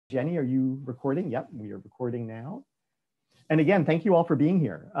Jenny, are you recording? Yep, we are recording now. And again, thank you all for being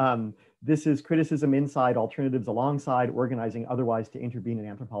here. This is Criticism Inside, Alternatives Alongside, Organizing Otherwise to Intervene in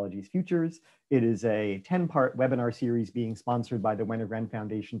Anthropology's Futures. It is a 10-part webinar series being sponsored by the Wenner-Gren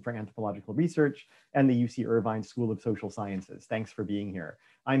Foundation for Anthropological Research and the UC Irvine School of Social Sciences. Thanks for being here.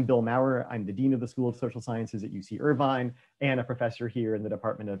 I'm Bill Maurer. I'm the Dean of the School of Social Sciences at UC Irvine and a professor here in the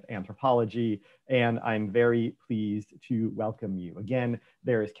Department of Anthropology. And I'm very pleased to welcome you. Again,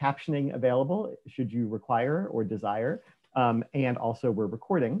 there is captioning available should you require or desire. And also we're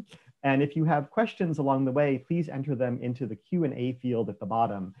recording. And if you have questions along the way, please enter them into the Q&A field at the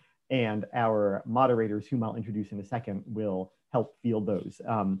bottom. And our moderators, whom I'll introduce in a second, will help field those.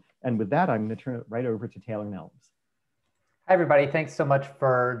 And with that, I'm going to turn it right over to Taylor Nelms. Hi, everybody. Thanks so much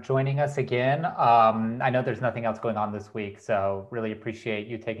for joining us again. I know there's nothing else going on this week, so really appreciate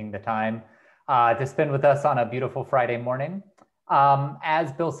you taking the time to spend with us on a beautiful Friday morning.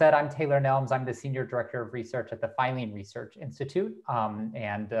 As Bill said, I'm Taylor Nelms. I'm the Senior Director of Research at the Filene Research Institute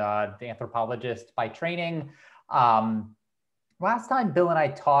and the anthropologist by training. Last time Bill and I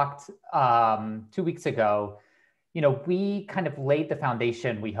talked 2 weeks ago, we kind of laid the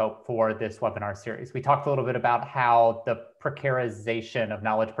foundation, we hope, for this webinar series. We talked a little bit about how the precarization of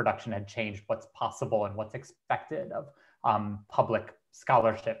knowledge production had changed what's possible and what's expected of public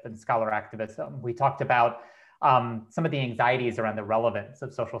scholarship and scholar activism. We talked about some of the anxieties around the relevance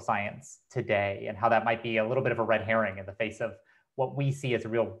of social science today and how that might be a little bit of a red herring in the face of what we see as a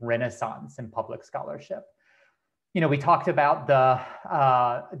real renaissance in public scholarship. We talked about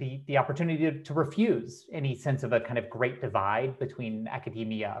the opportunity to refuse any sense of a kind of great divide between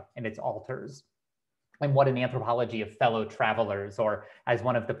academia and its alters, and what an anthropology of fellow travelers, or as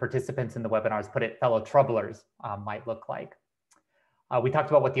one of the participants in the webinars put it, fellow troublers might look like. We talked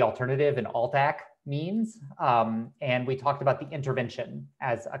about what the alternative in alt-ac means, and we talked about the intervention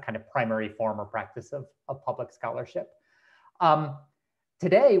as a kind of primary form or practice of public scholarship.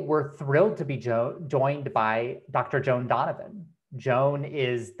 Today, we're thrilled to be joined by Dr. Joan Donovan. Joan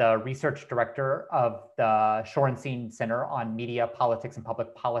is the research director of the Shorenstein Center on Media, Politics, and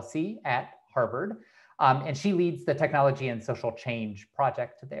Public Policy at Harvard, and she leads the Technology and Social Change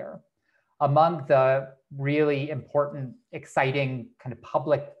project there. Among the really important, exciting kind of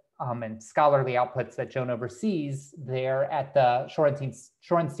public and scholarly outputs that Joan oversees there at the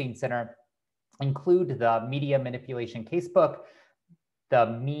Shorenstein Center include the Media Manipulation Casebook, the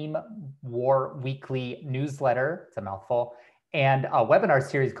Meme War Weekly newsletter, it's a mouthful, and a webinar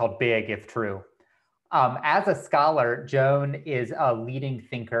series called Big If True. As a scholar, Joan is a leading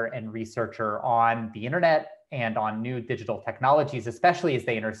thinker and researcher on the internet and on new digital technologies, especially as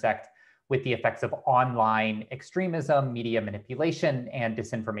they intersect with the effects of online extremism, media manipulation, and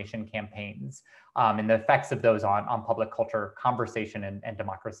disinformation campaigns, and the effects of those on public culture, conversation, and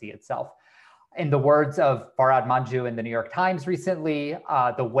democracy itself. In the words of Farhad Manjoo in the New York Times recently,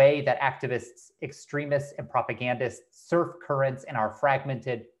 the way that activists, extremists, and propagandists surf currents in our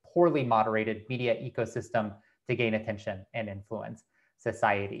fragmented, poorly moderated media ecosystem to gain attention and influence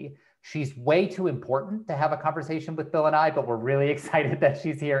society. She's way too important to have a conversation with Bill and I, but we're really excited that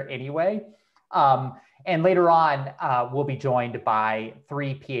she's here anyway. And later on, we'll be joined by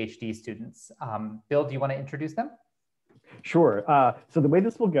 3 PhD students. Bill, do you want to introduce them? Sure. So the way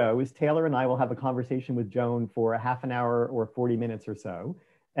this will go is Taylor and I will have a conversation with Joan for a half an hour or 40 minutes or so.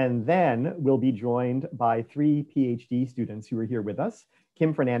 And then we'll be joined by 3 PhD students who are here with us.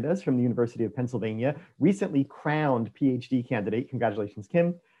 Kim Fernandez from the University of Pennsylvania, recently crowned PhD candidate. Congratulations,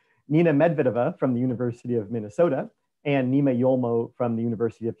 Kim. Nina Medvedeva from the University of Minnesota, and Nima Yolmo from the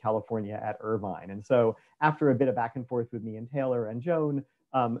University of California at Irvine. And so after a bit of back and forth with me and Taylor and Joan,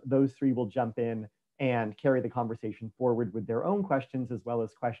 those 3 will jump in and carry the conversation forward with their own questions, as well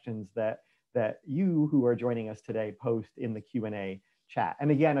as questions that you who are joining us today post in the Q&A chat. And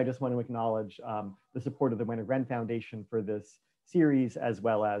again, I just want to acknowledge the support of the Wenner-Gren Foundation for this series, as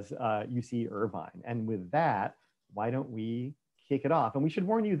well as UC Irvine. And with that, why don't we kick it off? And we should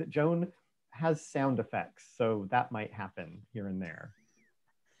warn you that Joan has sound effects, so that might happen here and there.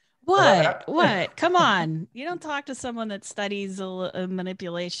 What? Come on. You don't talk to someone that studies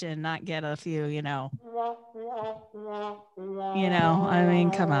manipulation, not get a few, I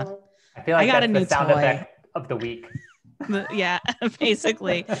mean, come on. I feel like I got a new sound toy effect of the week. Yeah,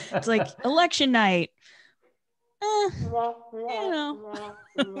 basically. It's like election night. It's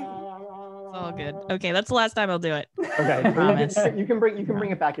all good. Okay, that's the last time I'll do it. Okay, I promise. You can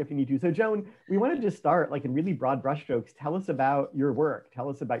bring it back if you need to. So Joan, we want to just start like in really broad brushstrokes. Tell us about your work. Tell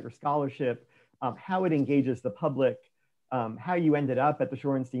us about your scholarship, how it engages the public, how you ended up at the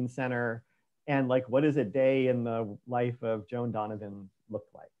Shorenstein Center, and like what does a day in the life of Joan Donovan look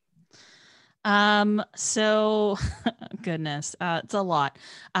like? So goodness, it's a lot.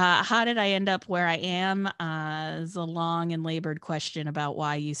 How did I end up where I am? Is a long and labored question about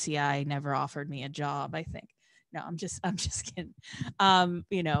why UCI never offered me a job, I think. No, I'm just kidding.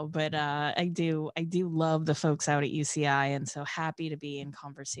 But I do love the folks out at UCI, and so happy to be in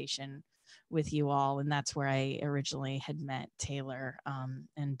conversation with you all. And that's where I originally had met Taylor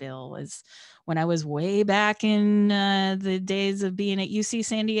and Bill, is when I was way back in the days of being at UC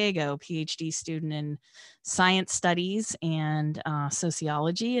San Diego, PhD student in science studies and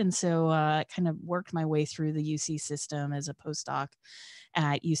sociology. And so I kind of worked my way through the UC system as a postdoc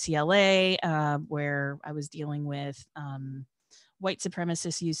at UCLA, where I was dealing with white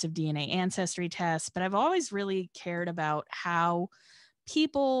supremacist use of DNA ancestry tests. But I've always really cared about how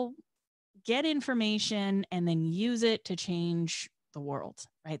people get information and then use it to change the world,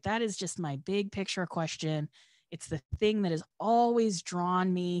 right? That is just my big picture question. It's the thing that has always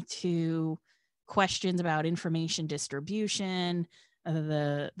drawn me to questions about information distribution,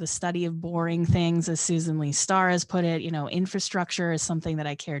 the study of boring things, as Susan Lee Starr has put it. Infrastructure is something that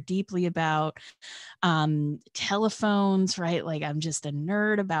I care deeply about. Telephones, right? Like, I'm just a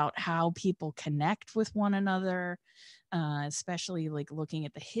nerd about how people connect with one another. Especially like looking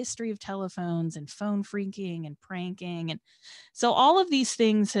at the history of telephones and phone phreaking and pranking. And so all of these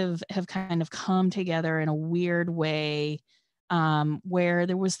things have kind of come together in a weird way, where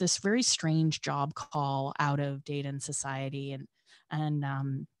there was this very strange job call out of Data and Society.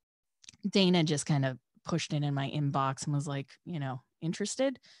 And Dana just kind of pushed it in my inbox and was like,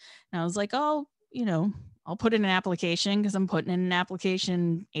 interested. And I was like, oh, I'll put in an application, because I'm putting in an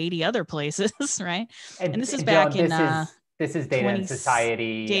application 80 other places, right? And this is back Joan, in this is Data and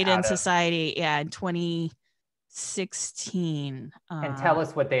Society. Data and Society, yeah, in 2016. And tell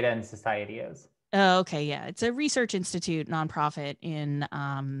us what Data and Society is. Oh, okay, yeah, it's a research institute nonprofit in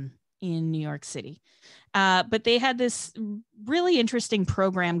New York City. But they had this really interesting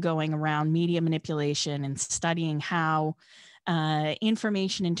program going around media manipulation and studying how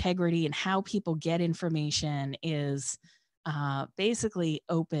information integrity and how people get information is basically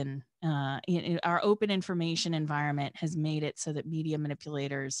open. Our open information environment has made it so that media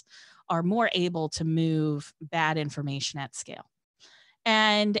manipulators are more able to move bad information at scale.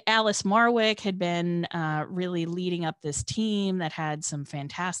 And Alice Marwick had been really leading up this team that had some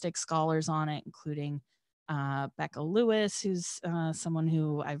fantastic scholars on it, including Becca Lewis, who's someone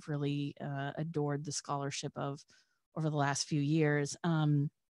who I've really adored the scholarship of over the last few years.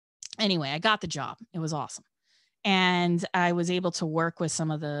 Anyway, I got the job. It was awesome. And I was able to work with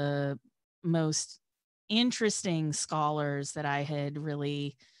some of the most interesting scholars that I had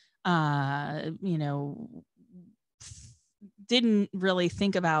really, didn't really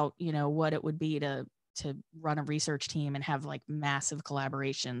think about, what it would be to run a research team and have like massive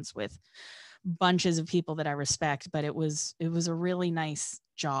collaborations with bunches of people that I respect. But it was a really nice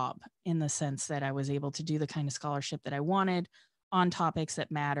job in the sense that I was able to do the kind of scholarship that I wanted on topics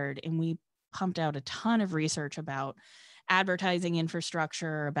that mattered. And we pumped out a ton of research about advertising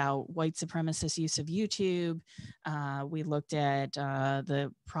infrastructure, about white supremacist use of YouTube. We looked at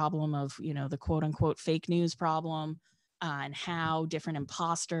the problem of, the quote unquote fake news problem, and how different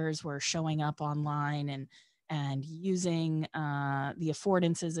imposters were showing up online and using the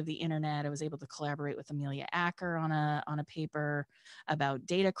affordances of the internet. I was able to collaborate with Amelia Acker on a paper about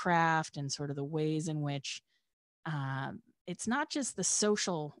datacraft and sort of the ways in which it's not just the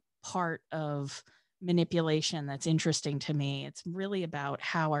social part of manipulation that's interesting to me. It's really about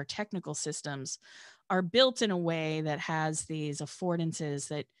how our technical systems are built in a way that has these affordances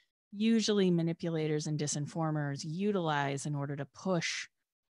that usually manipulators and disinformers utilize in order to push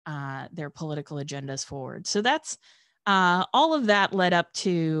their political agendas forward. So that's all of that led up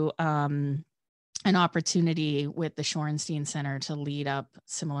to an opportunity with the Shorenstein Center to lead up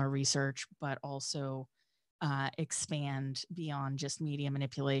similar research, but also expand beyond just media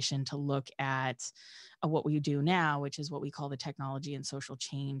manipulation to look at what we do now, which is what we call the Technology and Social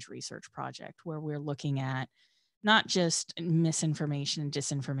Change Research Project, where we're looking at not just misinformation and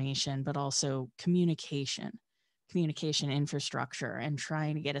disinformation, but also communication infrastructure, and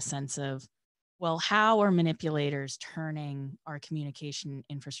trying to get a sense of, well, how are manipulators turning our communication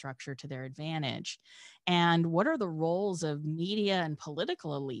infrastructure to their advantage? And what are the roles of media and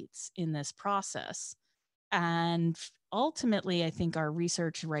political elites in this process? And ultimately, I think our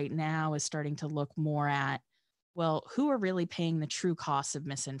research right now is starting to look more at, well, who are really paying the true costs of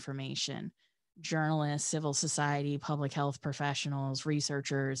misinformation? Journalists, civil society, public health professionals,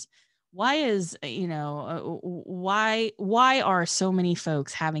 researchers. Why is, why are so many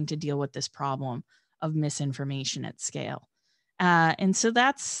folks having to deal with this problem of misinformation at scale? And so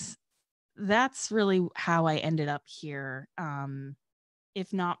that's that's really how I ended up here.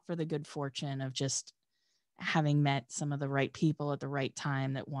 If not for the good fortune of just having met some of the right people at the right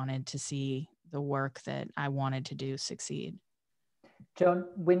time that wanted to see the work that I wanted to do succeed. Joan,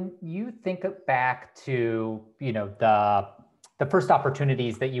 when you think back to, the first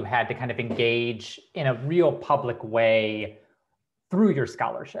opportunities that you had to kind of engage in a real public way through your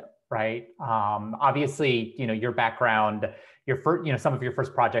scholarship, right? Obviously, your background, some of your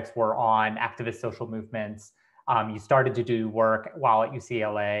first projects were on activist social movements. You started to do work while at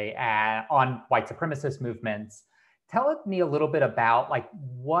UCLA on white supremacist movements. Tell me a little bit about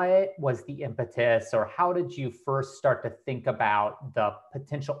what was the impetus, or how did you first start to think about the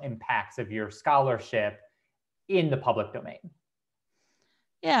potential impacts of your scholarship in the public domain?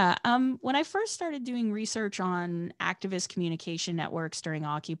 Yeah, when I first started doing research on activist communication networks during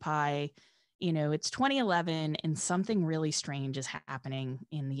Occupy, it's 2011 and something really strange is happening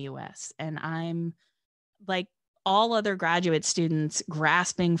in the US. And I'm like all other graduate students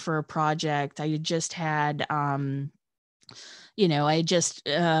grasping for a project. I just had, I just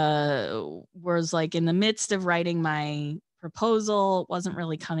was like in the midst of writing my proposal. It wasn't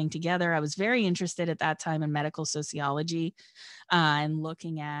really coming together. I was very interested at that time in medical sociology and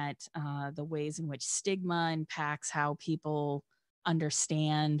looking at the ways in which stigma impacts how people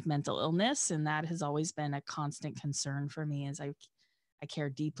understand mental illness. And that has always been a constant concern for me, as I care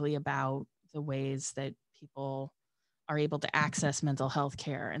deeply about the ways that people are able to access mental health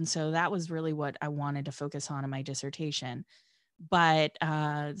care. And so that was really what I wanted to focus on in my dissertation. But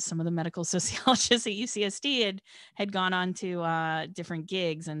some of the medical sociologists at UCSD had gone on to different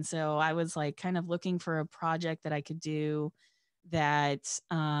gigs. And so I was like kind of looking for a project that I could do that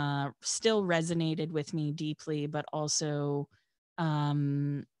still resonated with me deeply, but also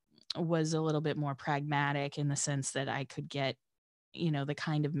was a little bit more pragmatic in the sense that I could get, the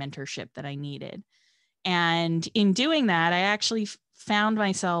kind of mentorship that I needed. And in doing that, I actually found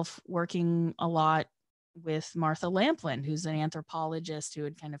myself working a lot with Martha Lamplin, who's an anthropologist who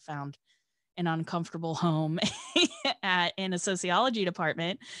had kind of found an uncomfortable home in a sociology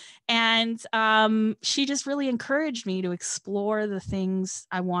department. And she just really encouraged me to explore the things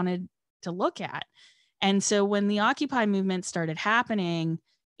I wanted to look at. And so when the Occupy movement started happening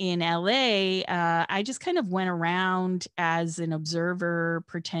in LA, I just kind of went around as an observer,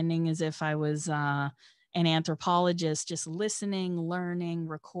 pretending as if I was an anthropologist, just listening, learning,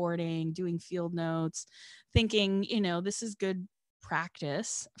 recording, doing field notes, thinking, this is good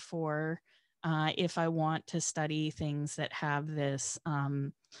practice for if I want to study things that have this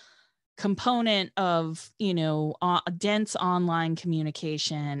component of, dense online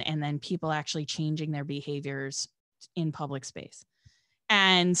communication and then people actually changing their behaviors in public space.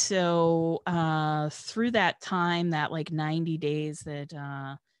 And so through that time, that like 90 days that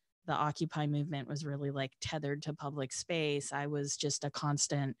the Occupy movement was really like tethered to public space, I was just a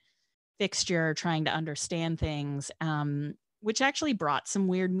constant fixture trying to understand things, which actually brought some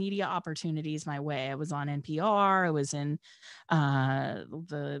weird media opportunities my way. I was on NPR, I was in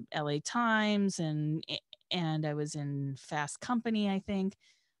the LA Times, and I was in Fast Company, I think.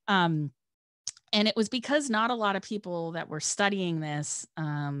 And it was because not a lot of people that were studying this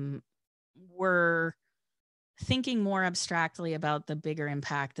were thinking more abstractly about the bigger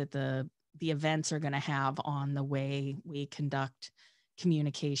impact that the events are going to have on the way we conduct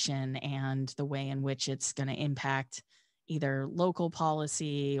communication and the way in which it's going to impact either local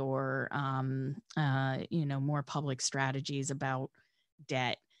policy or, more public strategies about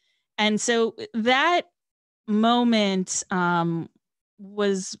debt. And so that moment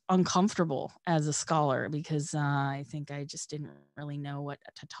was uncomfortable as a scholar because I think I just didn't really know what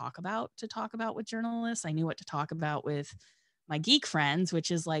to talk about with journalists. I knew what to talk about with my geek friends,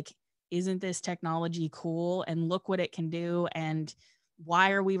 which is like, isn't this technology cool? And look what it can do. And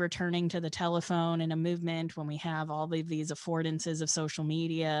why are we returning to the telephone in a movement when we have all of these affordances of social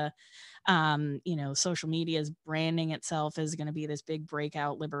media? Social media is branding itself as going to be this big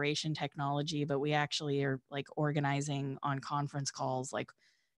breakout liberation technology, but we actually are like organizing on conference calls. Like,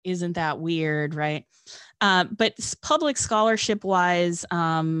 isn't that weird, right? But public scholarship wise,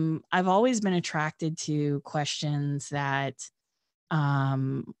 I've always been attracted to questions that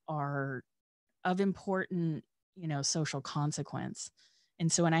are of important, social consequence.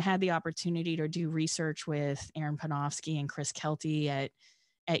 And so when I had the opportunity to do research with Aaron Panofsky and Chris Kelty at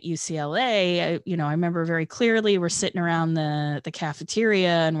UCLA, I remember very clearly we're sitting around the cafeteria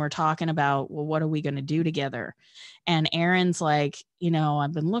and we're talking about, well, what are we going to do together? And Aaron's like,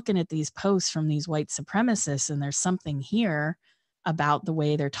 I've been looking at these posts from these white supremacists and there's something here about the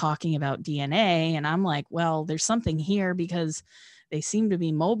way they're talking about DNA. And I'm like, well, there's something here because they seem to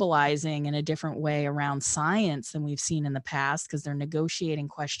be mobilizing in a different way around science than we've seen in the past, because they're negotiating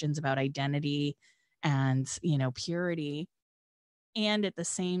questions about identity and, purity. And at the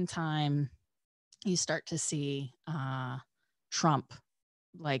same time, you start to see Trump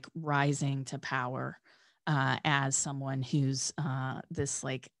like rising to power as someone who's this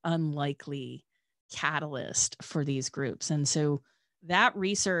like unlikely catalyst for these groups. And so that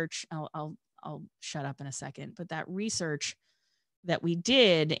research, I'll shut up in a second, but that research that we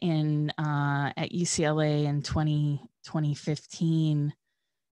did in at UCLA in 2015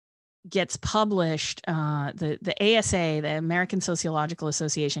 gets published. The ASA, the American Sociological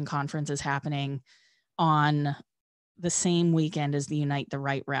Association conference, is happening on the same weekend as the Unite the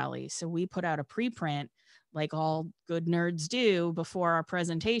Right rally. So we put out a preprint like all good nerds do before our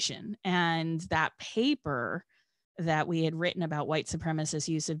presentation. And that paper that we had written about white supremacist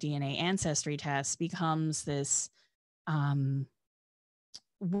use of DNA ancestry tests becomes this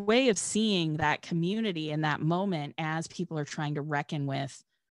way of seeing that community in that moment as people are trying to reckon with,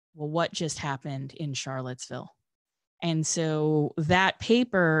 well, what just happened in Charlottesville? And so that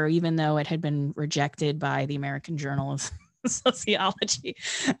paper, even though it had been rejected by the American Journal of Sociology,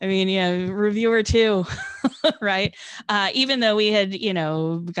 I mean, reviewer too, right? Even though we had,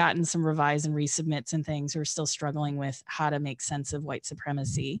 gotten some revise and resubmits and things, we're still struggling with how to make sense of white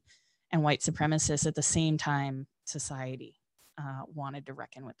supremacy and white supremacists. At the same time, society wanted to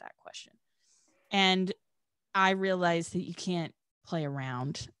reckon with that question. And I realized that you can't play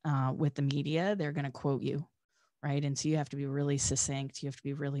around with the media. They're going to quote you, right? And so you have to be really succinct. You have to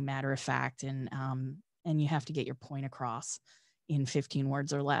be really matter of fact, and you have to get your point across in 15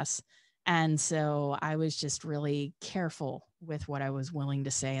 words or less. And so I was just really careful with what I was willing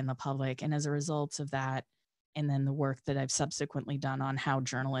to say in the public. And as a result of that, and then the work that I've subsequently done on how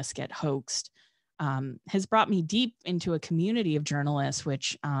journalists get hoaxed, has brought me deep into a community of journalists,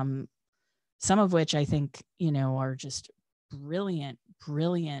 which some of which I think, are just brilliant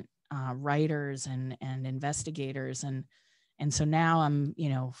writers and investigators. And so now I'm,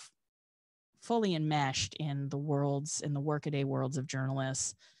 fully enmeshed in the workaday worlds of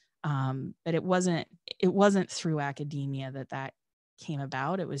journalists. But it wasn't through academia that came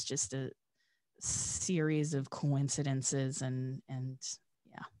about. It was just a series of coincidences and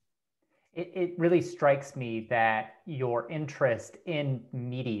yeah. It really strikes me that your interest in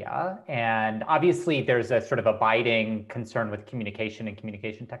media, and obviously there's a sort of abiding concern with communication and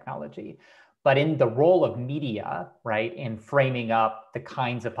communication technology, but in the role of media, right, in framing up the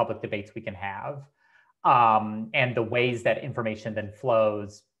kinds of public debates we can have, and the ways that information then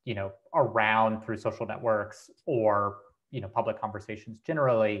flows, around through social networks or, public conversations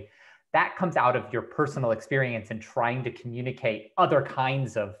generally, that comes out of your personal experience in trying to communicate other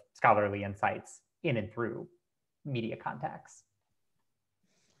kinds of scholarly insights in and through media contexts.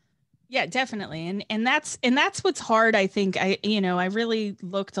 Yeah, definitely. And that's what's hard. I think I really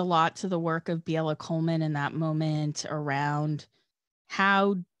looked a lot to the work of Biela Coleman in that moment around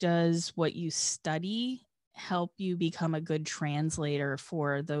how does what you study help you become a good translator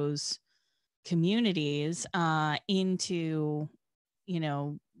for those communities into,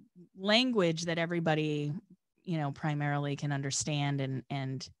 language that everybody, primarily can understand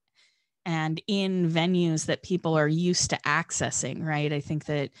and in venues that people are used to accessing, right? I think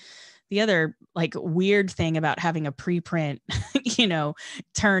that the other like weird thing about having a preprint,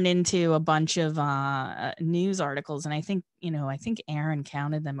 turn into a bunch of news articles. And I think Aaron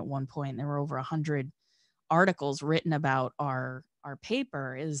counted them at one point. There were over 100 articles written about our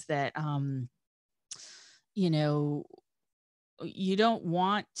paper, is that, you don't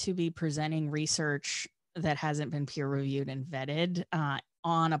want to be presenting research that hasn't been peer reviewed and vetted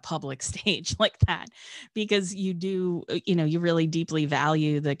on a public stage like that, because you do, you really deeply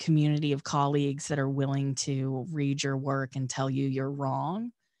value the community of colleagues that are willing to read your work and tell you you're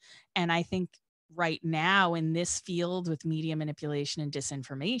wrong. And I think right now in this field with media manipulation and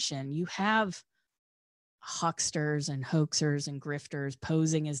disinformation, you have hucksters and hoaxers and grifters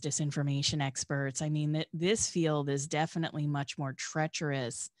posing as disinformation experts. I mean, that this field is definitely much more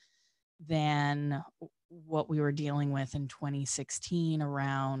treacherous than what we were dealing with in 2016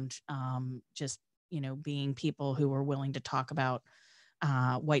 around just, being people who were willing to talk about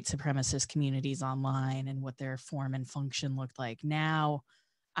white supremacist communities online and what their form and function looked like. Now,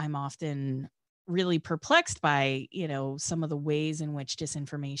 I'm often really perplexed by, some of the ways in which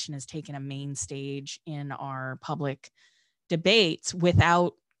disinformation has taken a main stage in our public debates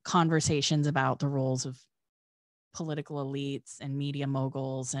without conversations about the roles of political elites and media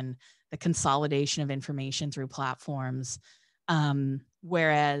moguls and the consolidation of information through platforms.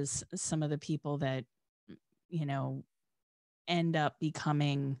 Whereas some of the people that, end up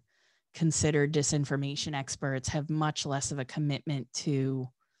becoming considered disinformation experts have much less of a commitment to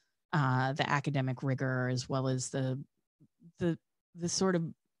the academic rigor, as well as the sort of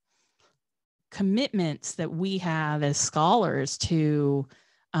commitments that we have as scholars to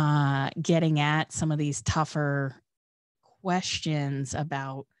getting at some of these tougher questions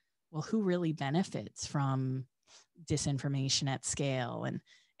about, well, who really benefits from disinformation at scale,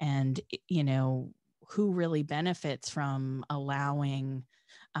 and you know, who really benefits from allowing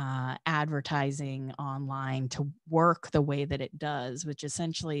advertising online to work the way that it does, which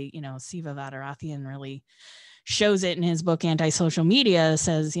essentially, you know, Siva Varadarathyan really shows it in his book Anti-Social Media.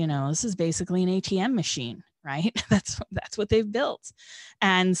 Says, you know, this is basically an ATM machine, right? That's what they've built.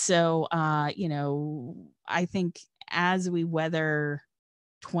 And so you know, I think as we weather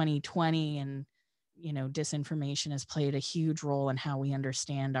 2020, and you know, disinformation has played a huge role in how we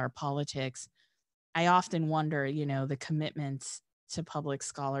understand our politics, I often wonder, you know, the commitments to public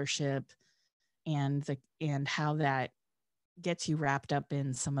scholarship and how that gets you wrapped up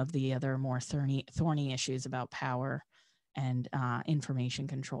in some of the other more thorny issues about power and information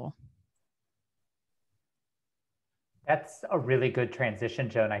control. That's a really good transition,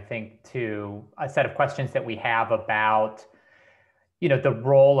 Joan, I think, to a set of questions that we have about, you know, the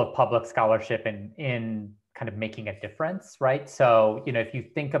role of public scholarship in kind of making a difference, right? So, you know, if you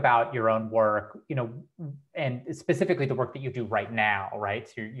think about your own work, you know, and specifically the work that you do right now, right?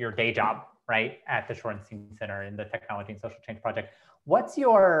 So your day job, right, at the Shorenstein Center in the Technology and Social Change Project, what's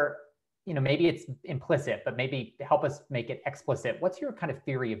your, you know, maybe it's implicit, but maybe help us make it explicit. What's your kind of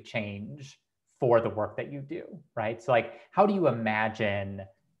theory of change for the work that you do, right? So like, how do you imagine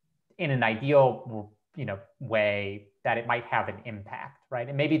in an ideal, you know, way that it might have an impact, right?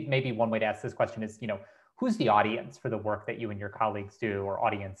 And maybe one way to ask this question is, you know, who's the audience for the work that you and your colleagues do, or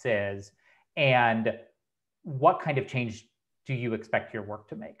audience is, and what kind of change do you expect your work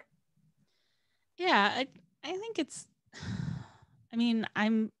to make? Yeah, I think it's, I mean,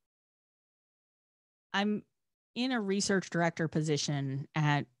 I'm in a research director position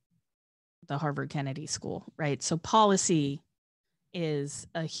at the Harvard Kennedy School, right? So policy is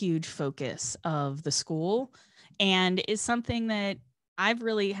a huge focus of the school, and is something that I've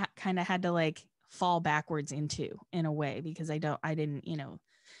really kind of had to like fall backwards into in a way, because I didn't, you know,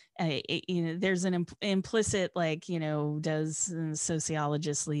 you know, there's an implicit, like, you know, does good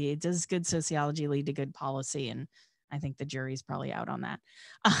sociology lead to good policy? And I think the jury's probably out on that.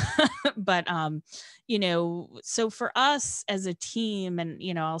 But, you know, so for us as a team, and,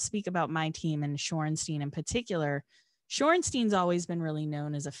 you know, I'll speak about my team and Shorenstein in particular. Shorenstein's always been really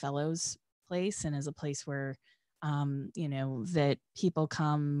known as a fellows place, and as a place where, you know, that people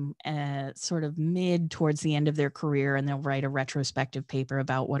come sort of mid towards the end of their career, and they'll write a retrospective paper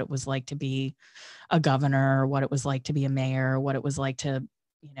about what it was like to be a governor, or what it was like to be a mayor, or what it was like to,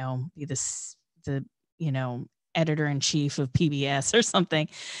 you know, be the you know, editor-in-chief of PBS or something.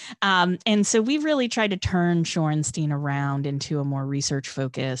 And so we've really tried to turn Shorenstein around into a more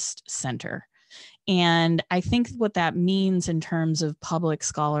research-focused center. And I think what that means in terms of public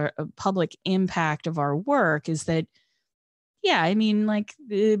impact of our work is that, yeah, I mean, like,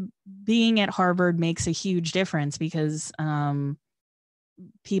 being at Harvard makes a huge difference, because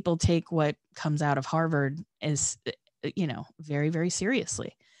people take what comes out of Harvard as, you know, very, very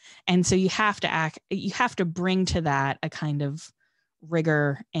seriously. And so you have to bring to that a kind of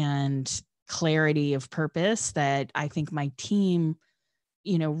rigor and clarity of purpose that I think my team,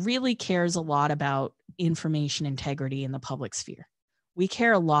 you know, really cares a lot about information integrity in the public sphere. We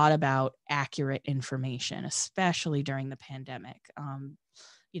care a lot about accurate information, especially during the pandemic.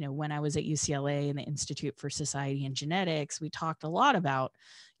 You know, when I was at UCLA in the Institute for Society and Genetics, we talked a lot about,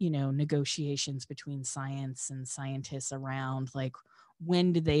 you know, negotiations between science and scientists around, like,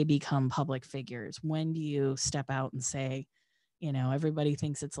 when do they become public figures? When do you step out and say, you know, everybody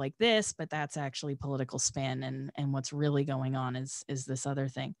thinks it's like this, but that's actually political spin, and what's really going on is this other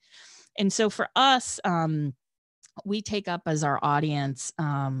thing. And so for us, we take up as our audience,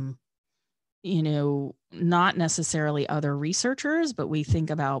 you know, not necessarily other researchers, but we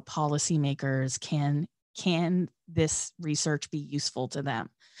think about policymakers. Can this research be useful to them?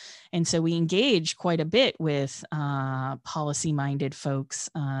 And so we engage quite a bit with policy-minded folks,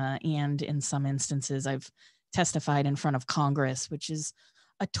 and in some instances, I've testified in front of Congress, which is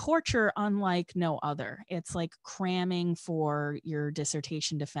a torture unlike no other. It's like cramming for your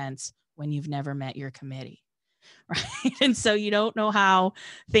dissertation defense when you've never met your committee. right? And so you don't know how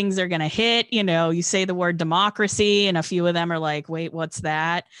things are going to hit. You say the word democracy and a few of them are like, wait, what's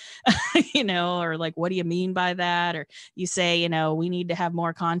that? Or like, what do you mean by that? Or you say, we need to have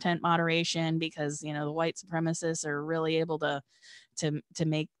more content moderation because, the white supremacists are really able to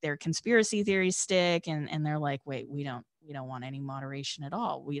make their conspiracy theories stick. And they're like, wait, we don't want any moderation at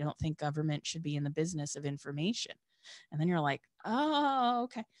all. We don't think government should be in the business of information. And then you're like, oh,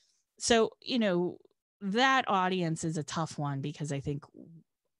 okay. So, that audience is a tough one because I think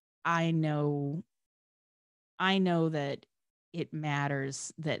I know that it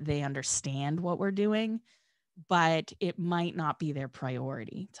matters that they understand what we're doing, but it might not be their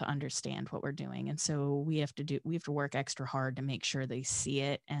priority to understand what we're doing. And so we have to work extra hard to make sure they see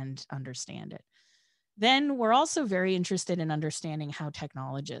it and understand it. Then we're also very interested in understanding how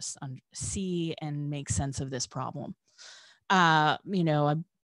technologists see and make sense of this problem. I've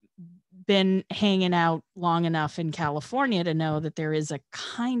been hanging out long enough in California to know that there is a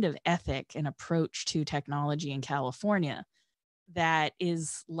kind of ethic and approach to technology in California that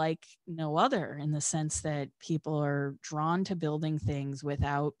is like no other, in the sense that people are drawn to building things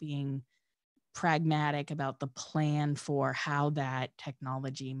without being pragmatic about the plan for how that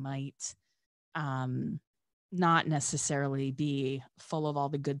technology might not necessarily be full of all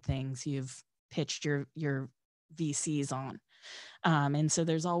the good things you've pitched your VCs on. And so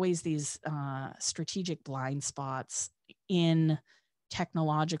there's always these strategic blind spots in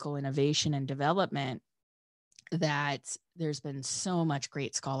technological innovation and development that there's been so much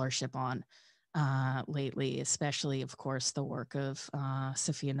great scholarship on lately, especially, of course, the work of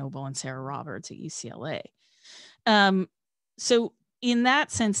Sophia Noble and Sarah Roberts at UCLA. So in that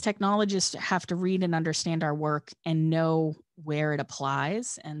sense, technologists have to read and understand our work and know where it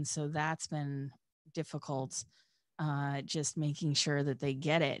applies. And so that's been difficult, just making sure that they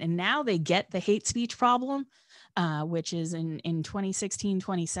get it. And now they get the hate speech problem, which is in 2016,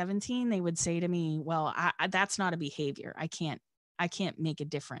 2017, they would say to me, well, that's not a behavior. I can't make a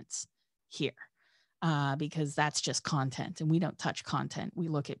difference here because that's just content, and we don't touch content. We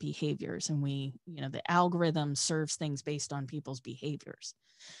look at behaviors, and the algorithm serves things based on people's behaviors.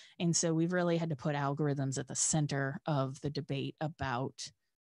 And so we've really had to put algorithms at the center of the debate about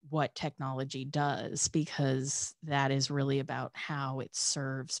what technology does, because that is really about how it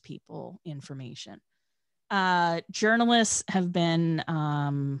serves people information. Journalists have been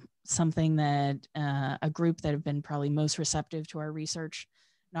something that a group that have been probably most receptive to our research,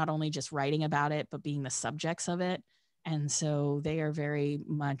 not only just writing about it, but being the subjects of it. And so they are very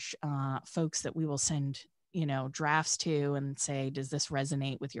much folks that we will send, drafts to and say, does this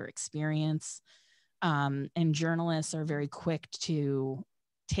resonate with your experience? And journalists are very quick to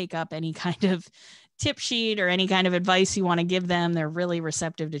take up any kind of tip sheet or any kind of advice you want to give them. They're really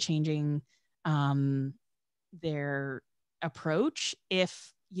receptive to changing their approach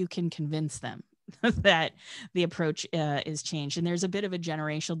if you can convince them that the approach is changed. And there's a bit of a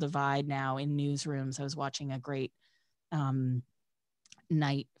generational divide now in newsrooms. I was watching a great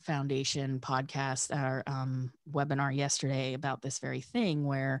Knight Foundation podcast or webinar yesterday about this very thing,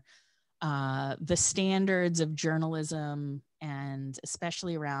 where the standards of journalism, and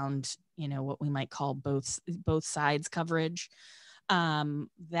especially around, what we might call both sides coverage,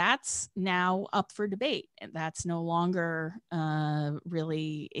 that's now up for debate. And that's no longer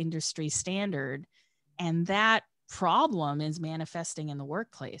really industry standard. And that problem is manifesting in the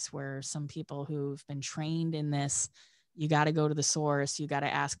workplace, where some people who've been trained in this, you got to go to the source, you got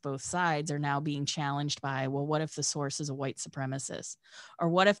to ask both sides, are now being challenged by, well, what if the source is a white supremacist? Or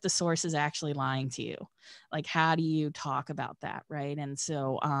what if the source is actually lying to you? Like, how do you talk about that, right? And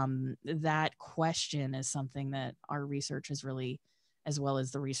so that question is something that our research has really, as well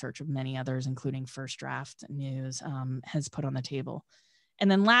as the research of many others, including First Draft News, has put on the table.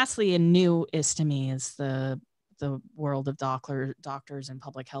 And then lastly, and newest to me, is the world of doctors and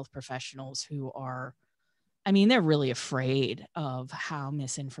public health professionals who are, they're really afraid of how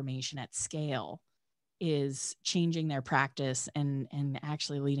misinformation at scale is changing their practice and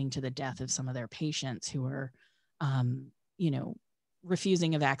actually leading to the death of some of their patients who are,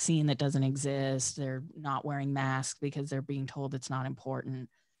 refusing a vaccine that doesn't exist. They're not wearing masks because they're being told it's not important.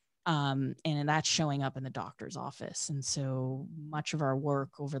 And that's showing up in the doctor's office. And so much of our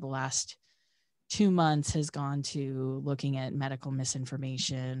work over the last 2 months has gone to looking at medical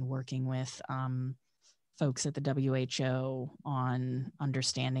misinformation, working with folks at the WHO on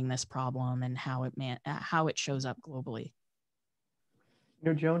understanding this problem and how it shows up globally.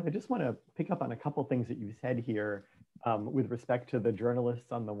 Joan, I just want to pick up on a couple things that you said here with respect to the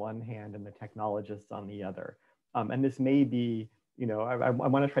journalists on the one hand and the technologists on the other. And this may be I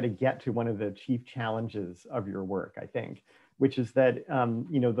want to try to get to one of the chief challenges of your work, I think, which is that,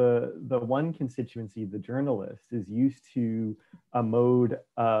 the one constituency, the journalist, is used to a mode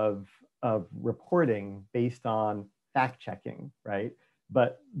of reporting based on fact checking, right?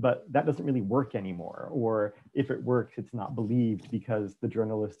 But that doesn't really work anymore. Or if it works, it's not believed because the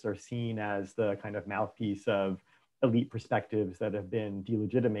journalists are seen as the kind of mouthpiece of elite perspectives that have been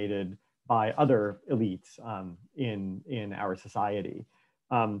delegitimated by other elites in our society.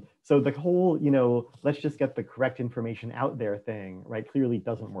 So the whole, let's just get the correct information out there thing, right, clearly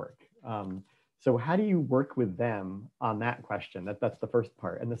doesn't work. So how do you work with them on that question? That's the first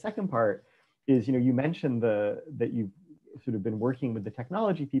part. And the second part is, you mentioned that you've sort of been working with the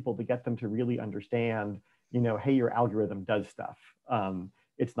technology people to get them to really understand, hey, your algorithm does stuff.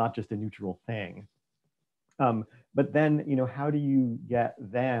 It's not just a neutral thing. But then, how do you get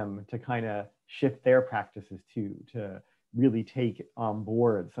them to kind of shift their practices too, to really take on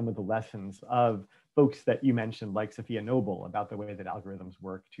board some of the lessons of folks that you mentioned, like Sophia Noble, about the way that algorithms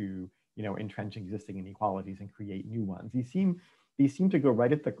work to, entrench existing inequalities and create new ones. These seem to go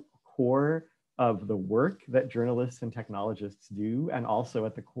right at the core of the work that journalists and technologists do, and also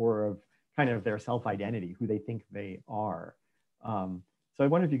at the core of kind of their self-identity, who they think they are. So I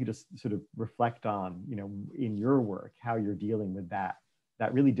wonder if you could just sort of reflect on, in your work, how you're dealing with that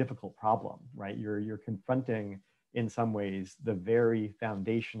really difficult problem, right? You're confronting, in some ways, the very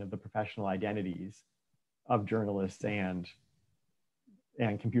foundation of the professional identities of journalists and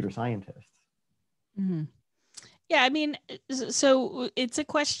computer scientists. Mm-hmm. Yeah, I mean, so it's a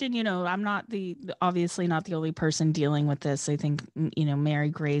question, I'm not obviously not the only person dealing with this. I think, Mary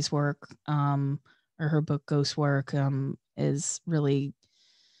Gray's work, or her book Ghost Work, is really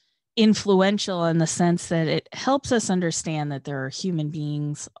influential in the sense that it helps us understand that there are human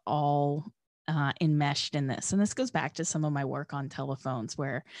beings all enmeshed in this. And this goes back to some of my work on telephones,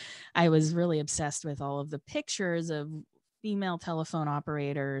 where I was really obsessed with all of the pictures of female telephone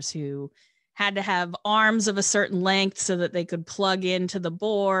operators who had to have arms of a certain length so that they could plug into the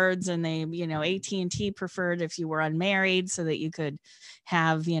boards, and they, AT&T preferred if you were unmarried so that you could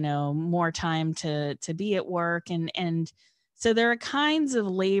have, more time to be at work. And so there are kinds of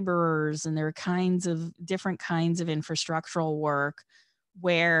laborers, and there are different kinds of infrastructural work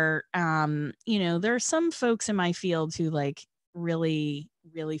where, there are some folks in my field who really,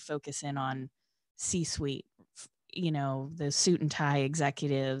 really focus in on C-suite, the suit and tie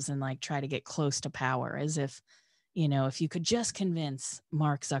executives, and try to get close to power, as if, if you could just convince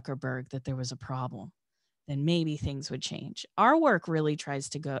Mark Zuckerberg that there was a problem, then maybe things would change. Our work really tries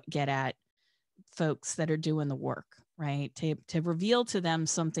to get at folks that are doing the work, right? To reveal to them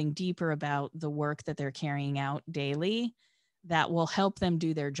something deeper about the work that they're carrying out daily that will help them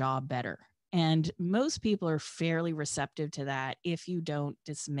do their job better. And most people are fairly receptive to that if you don't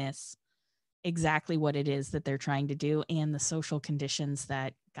dismiss exactly what it is that they're trying to do and the social conditions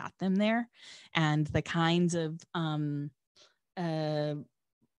that got them there, and the kinds of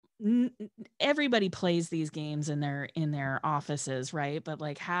everybody plays these games in their offices, right?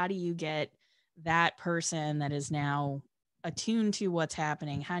 But how do you get that person that is now attuned to what's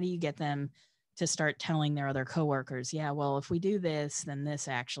happening, how do you get them to start telling their other coworkers, yeah, well, if we do this, then this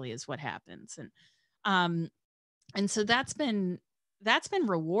actually is what happens. And so that's been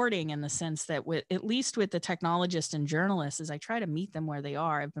rewarding, in the sense that, with at least with the technologists and journalists, as I try to meet them where they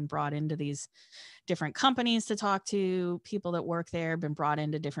are. I've been brought into these different companies to talk to people that work there, been brought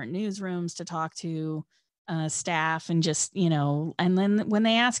into different newsrooms to talk to staff, and just, and then when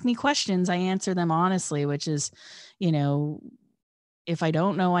they ask me questions, I answer them honestly, which is, if I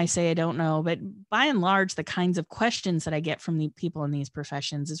don't know, I say I don't know. But by and large, the kinds of questions that I get from the people in these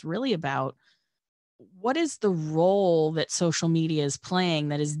professions is really about, what is the role that social media is playing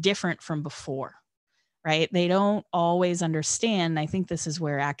that is different from before, right? They don't always understand. I think this is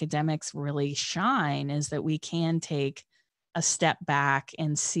where academics really shine, is that we can take a step back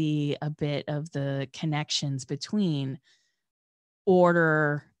and see a bit of the connections between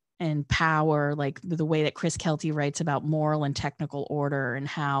order and power, like the way that Chris Kelty writes about moral and technical order, and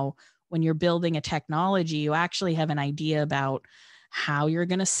how when you're building a technology, you actually have an idea about how you're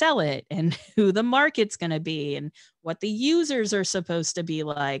going to sell it, and who the market's going to be, and what the users are supposed to be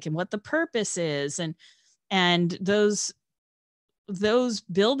like, and what the purpose is. And those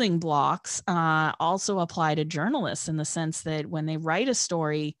building blocks also apply to journalists, in the sense that when they write a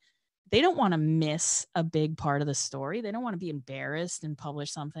story, they don't want to miss a big part of the story. They don't want to be embarrassed and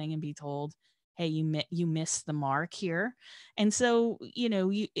publish something and be told, hey, you missed the mark here. And so,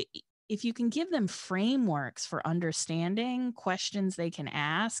 if you can give them frameworks for understanding, questions they can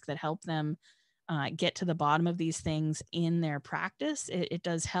ask that help them get to the bottom of these things in their practice, it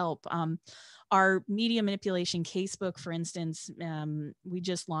does help. Our media manipulation casebook, for instance, we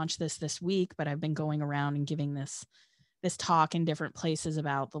just launched this week, but I've been going around and giving this talk in different places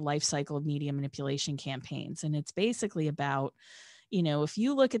about the life cycle of media manipulation campaigns. And it's basically about, if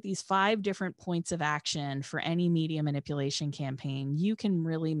you look at these 5 different points of action for any media manipulation campaign, you can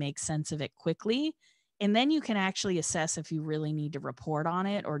really make sense of it quickly. And then you can actually assess if you really need to report on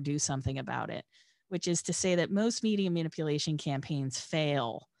it or do something about it, which is to say that most media manipulation campaigns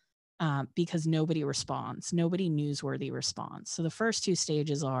fail because nobody responds, nobody newsworthy responds. So the first 2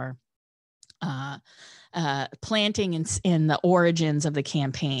 stages are planting in the origins of the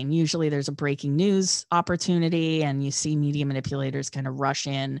campaign. Usually there's a breaking news opportunity and you see media manipulators kind of rush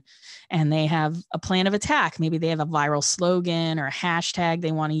in and they have a plan of attack. Maybe they have a viral slogan or a hashtag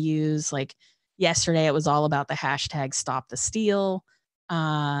they want to use. Like yesterday, it was all about the hashtag Stop the Steal.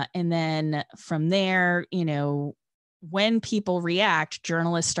 And then from there, when people react,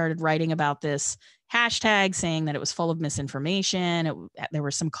 journalists started writing about this hashtag, saying that it was full of misinformation. There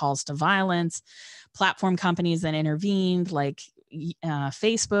were some calls to violence. Platform companies then intervened, like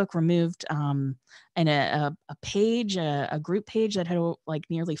Facebook removed a page, a group page that had like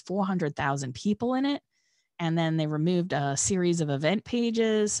nearly 400,000 people in it. And then they removed a series of event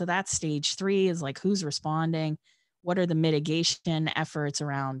pages. So that's stage 3, is like, who's responding? What are the mitigation efforts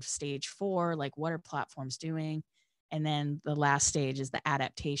around stage 4? Like, what are platforms doing? And then the last stage is the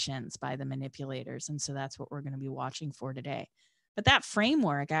adaptations by the manipulators. And so that's what we're going to be watching for today. But that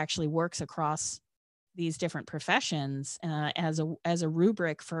framework actually works across these different professions as a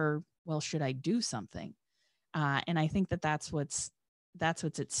rubric for, well, should I do something? And I think that's what's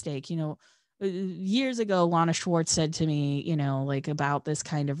at stake. Years ago, Lana Schwartz said to me, like about this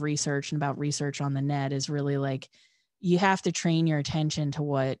kind of research and about research on the net is really like, you have to train your attention to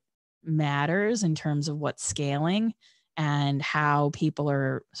what matters in terms of what's scaling and how people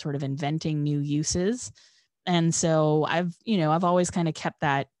are sort of inventing new uses. And so I've always kind of kept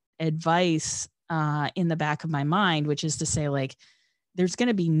that advice in the back of my mind, which is to say, like, there's going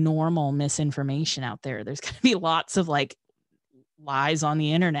to be normal misinformation out there. There's going to be lots of like lies on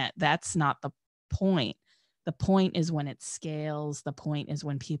the internet. That's not the point. The point is when it scales. The point is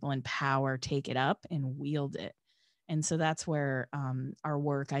when people in power take it up and wield it. And so that's where our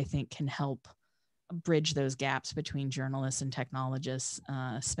work, I think, can help bridge those gaps between journalists and technologists,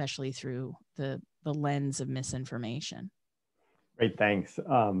 especially through the lens of misinformation. Great, thanks.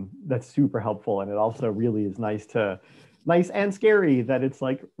 That's super helpful. And it also really is nice and scary that it's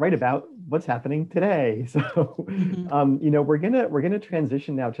like right about what's happening today. So, we're gonna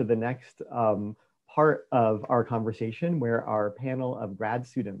transition now to the next part of our conversation, where our panel of grad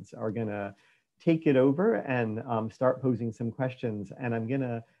students are gonna take it over and start posing some questions. And I'm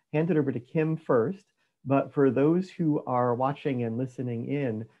gonna hand it over to Kim first, but for those who are watching and listening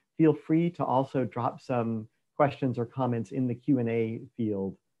in, feel free to also drop some questions or comments in the Q&A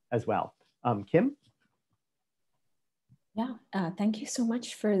field as well. Kim? Yeah, thank you so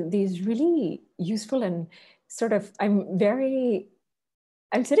much for these really useful and sort of, I'm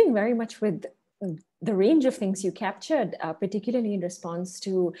sitting very much with the range of things you captured, particularly in response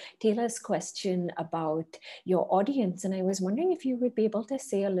to Taylor's question about your audience. And I was wondering if you would be able to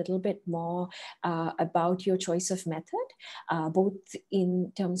say a little bit more about your choice of method, both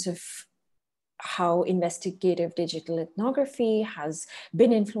in terms of how investigative digital ethnography has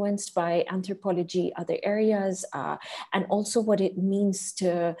been influenced by anthropology, other areas, and also what it means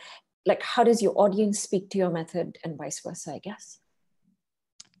to, like, how does your audience speak to your method and vice versa, I guess.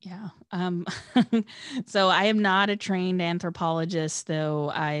 Yeah. So I am not a trained anthropologist,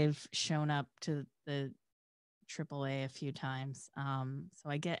 though I've shown up to the AAA a few times. So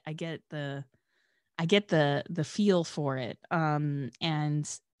I get the feel for it.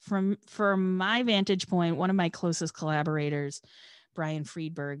 And from my vantage point, one of my closest collaborators, Brian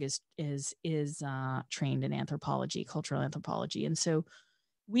Friedberg, is trained in anthropology, cultural anthropology, and so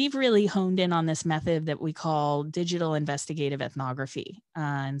we've really honed in on this method that we call digital investigative ethnography.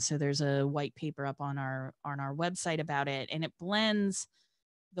 And so there's a white paper up on our website about it, and it blends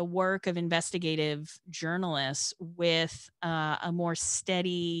the work of investigative journalists with a more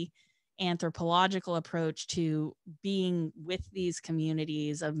steady anthropological approach to being with these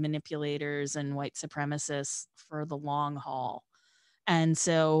communities of manipulators and white supremacists for the long haul. And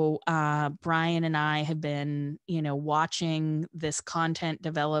so Brian and I have been, watching this content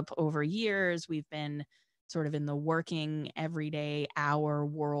develop over years. We've been sort of in the working everyday hour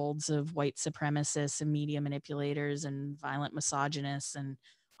worlds of white supremacists and media manipulators and violent misogynists and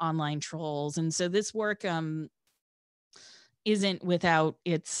online trolls. And so this work isn't without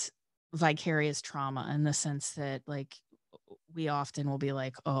its vicarious trauma in the sense that like we often will be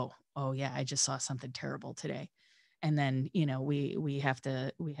like, oh yeah, I just saw something terrible today. And then, you know, we have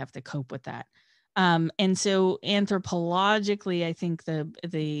to cope with that. And so anthropologically, I think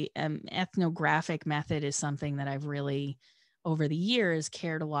the ethnographic method is something that I've really over the years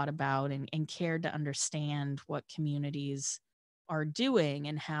cared a lot about and cared to understand what communities are doing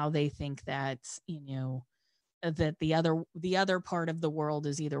and how they think that, you know, that the other part of the world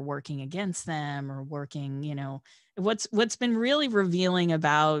is either working against them or working, you know, what's been really revealing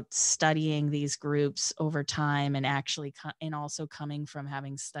about studying these groups over time and actually and also coming from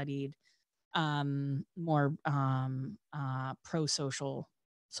having studied more pro-social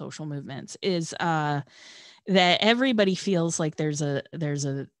social movements is that everybody feels like there's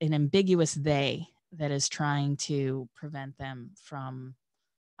an ambiguous they that is trying to prevent them from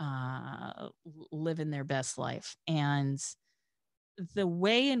living their best life. And the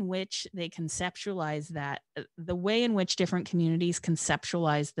way in which they conceptualize that, the way in which different communities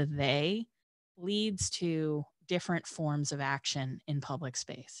conceptualize the they leads to different forms of action in public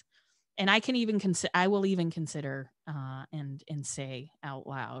space. And I can even I will even consider and say out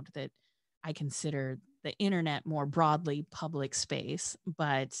loud that I consider the internet more broadly public space,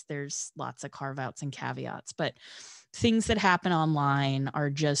 but there's lots of carve outs and caveats. But things that happen online are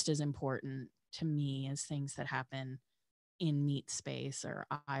just as important to me as things that happen in meet space or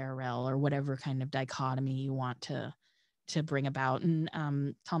IRL or whatever kind of dichotomy you want to bring about. And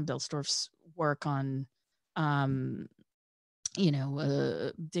Tom Bilstorff's work on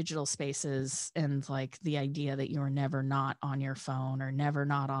digital spaces and like the idea that you're never not on your phone or never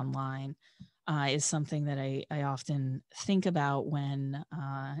not online is something that I often think about when,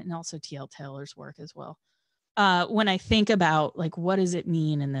 and also TL Taylor's work as well. When I think about like, what does it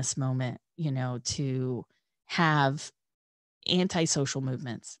mean in this moment, you know, to have antisocial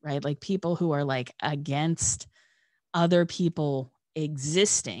movements, right? Like people who are like against other people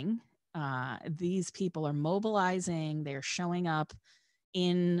existing. These people are mobilizing, they're showing up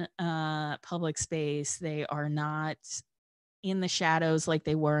in public space. They are not in the shadows like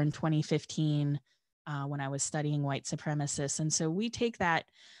they were in 2015 when I was studying white supremacists. And so we take that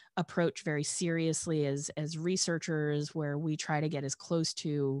approach very seriously as researchers, where we try to get as close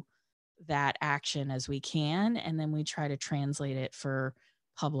to that action as we can. And then we try to translate it for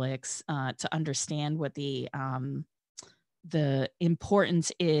publics to understand what the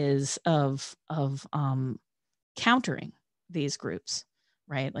importance is of countering these groups,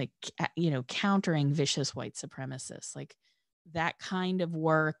 right? Like, you know, countering vicious white supremacists, like that kind of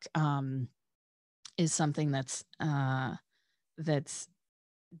work is something that's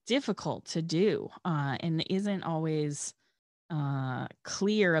difficult to do and isn't always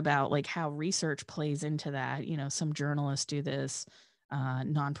clear about like how research plays into that. You know, some journalists do this,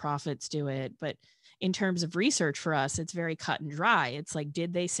 nonprofits do it, but in terms of research for us, it's very cut and dry. It's like,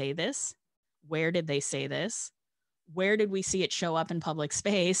 did they say this? Where did they say this? Where did we see it show up in public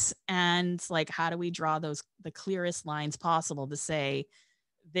space? And like, how do we draw the clearest lines possible to say,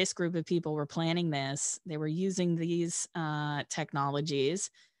 this group of people were planning this, they were using these technologies,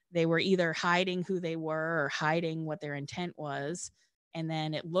 they were either hiding who they were or hiding what their intent was, and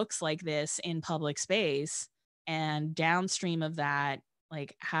then it looks like this in public space, and downstream of that,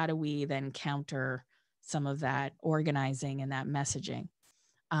 like, how do we then counter some of that organizing and that messaging?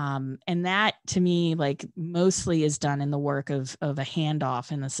 And that, to me, like, mostly is done in the work of a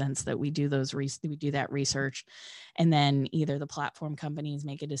handoff, in the sense that we do that research, and then either the platform companies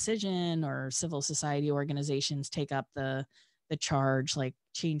make a decision or civil society organizations take up the charge. Like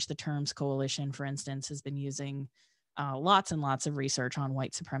Change the Terms Coalition, for instance, has been using lots and lots of research on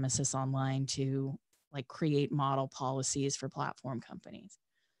white supremacists online to like create model policies for platform companies.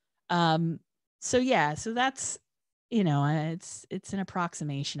 So that's, you know, it's an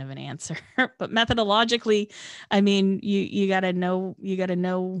approximation of an answer, but methodologically, I mean, you got to know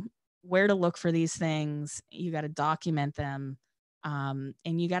where to look for these things. You got to document them, and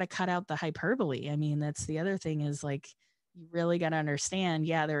you got to cut out the hyperbole. I mean, that's the other thing, is like, you really got to understand,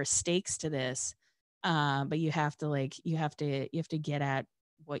 yeah, there are stakes to this, but you have to get at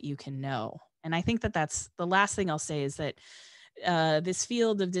what you can know. And I think that's the last thing I'll say, is that this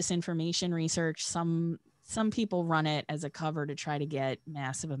field of disinformation research, some people run it as a cover to try to get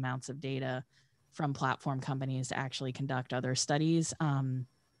massive amounts of data from platform companies to actually conduct other studies.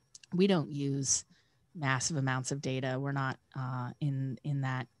 We don't use massive amounts of data. We're not in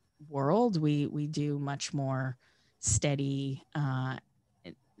that world. We do much more steady,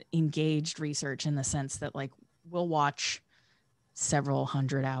 engaged research, in the sense that, like, we'll watch several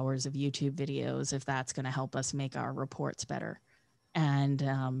hundred hours of YouTube videos if that's going to help us make our reports better.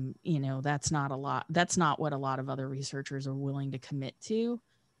 And, you know, that's not what a lot of other researchers are willing to commit to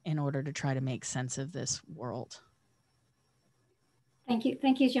in order to try to make sense of this world. Thank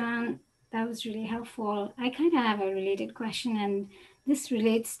you, Joan. That was really helpful. I kind of have a related question, and this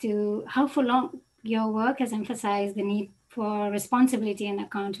relates to how for long your work has emphasized the need for responsibility and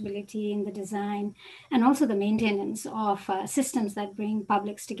accountability in the design, and also the maintenance of systems that bring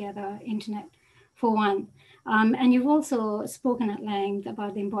publics together, internet, for one. And you've also spoken at length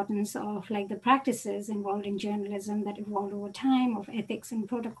about the importance of like the practices involved in journalism that evolved over time, of ethics and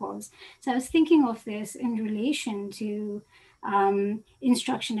protocols. So I was thinking of this in relation to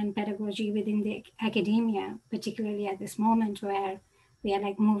instruction and pedagogy within the academia, particularly at this moment where we are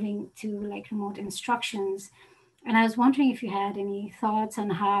like moving to like remote instructions. And I was wondering if you had any thoughts on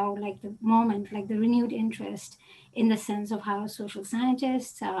how like the moment, like the renewed interest in the sense of how social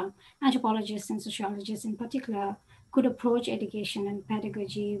scientists, anthropologists and sociologists in particular could approach education and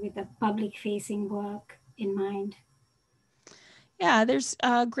pedagogy with a public facing work in mind. Yeah, there's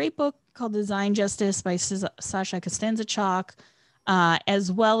a great book called Design Justice by Sasha Kostanzachok,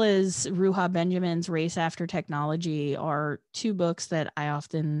 as well as Ruha Benjamin's Race After Technology are two books that I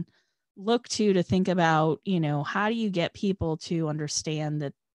often look to think about, you know, how do you get people to understand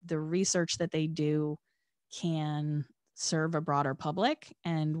that the research that they do can serve a broader public,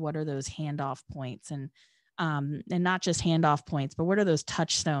 and what are those handoff points, and not just handoff points, but what are those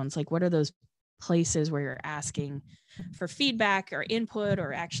touchstones? Like, what are those places where you're asking for feedback or input,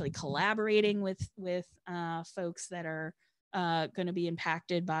 or actually collaborating with folks that are going to be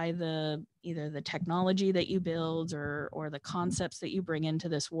impacted by either the technology that you build or the concepts that you bring into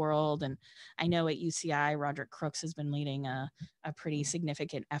this world. And I know at UCI, Roderick Crooks has been leading a pretty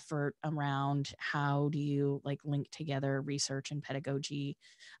significant effort around how do you like link together research and pedagogy,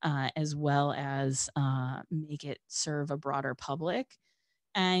 as well as make it serve a broader public.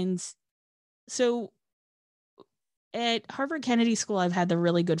 And so at Harvard Kennedy School, I've had the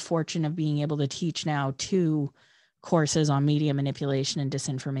really good fortune of being able to teach now 2 courses on media manipulation and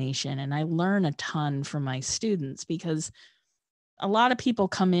disinformation. And I learn a ton from my students, because a lot of people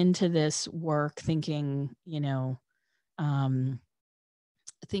come into this work thinking, you know,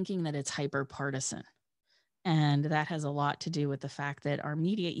 thinking that it's hyper partisan. And that has a lot to do with the fact that our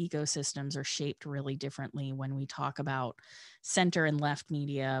media ecosystems are shaped really differently when we talk about center and left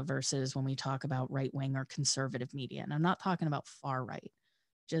media versus when we talk about right wing or conservative media. And I'm not talking about far right,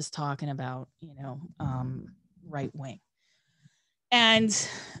 just talking about, you know, right wing. And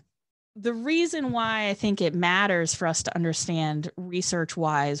the reason why I think it matters for us to understand research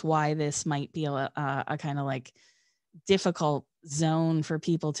wise why this might be a kind of like difficult zone for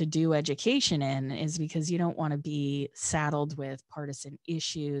people to do education in is because you don't want to be saddled with partisan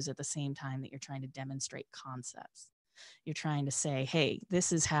issues at the same time that you're trying to demonstrate concepts. You're trying to say, hey,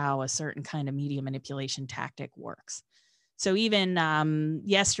 this is how a certain kind of media manipulation tactic works. So even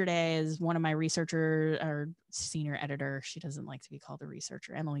yesterday, as one of my researcher or senior editor, she doesn't like to be called a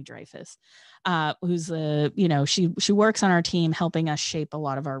researcher, Emily Dreyfus, who's she works on our team, helping us shape a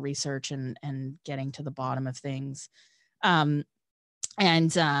lot of our research and getting to the bottom of things. So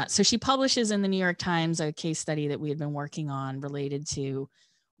she publishes in the New York Times a case study that we had been working on related to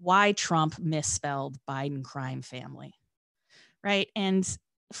why Trump misspelled Biden crime family, right? And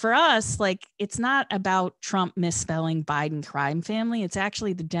for us, like, it's not about Trump misspelling Biden crime family. It's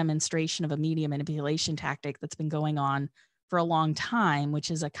actually the demonstration of a media manipulation tactic that's been going on for a long time, which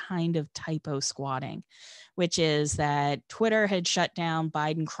is a kind of typo squatting, which is that Twitter had shut down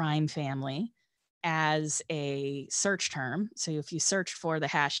Biden crime family as a search term. So if you searched for the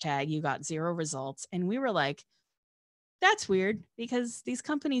hashtag, you got 0 results. And we were like, that's weird, because these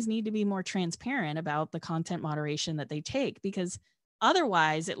companies need to be more transparent about the content moderation that they take, because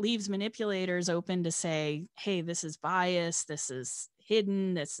otherwise it leaves manipulators open to say, hey, this is bias, this is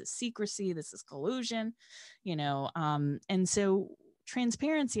hidden, this is secrecy, this is collusion, you know. And so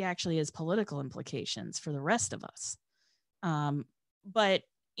transparency actually has political implications for the rest of us. But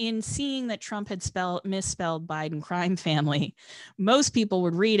in seeing that Trump had misspelled Biden crime family, most people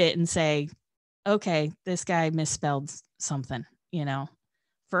would read it and say, okay, this guy misspelled something, you know.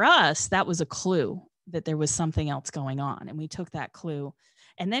 For us, that was a clue that there was something else going on. And we took that clue.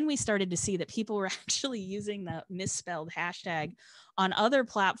 And then we started to see that people were actually using the misspelled hashtag on other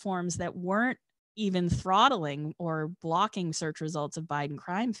platforms that weren't even throttling or blocking search results of Biden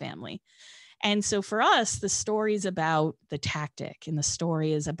crime family. And so for us, the story is about the tactic, and the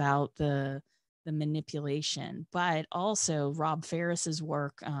story is about the manipulation, but also Rob Ferris's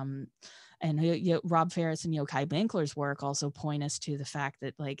work, and Rob Ferris and Yochai Benkler's work also point us to the fact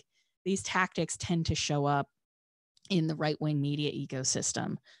that, like, these tactics tend to show up in the right-wing media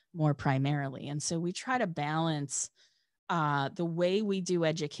ecosystem more primarily. And so we try to balance the way we do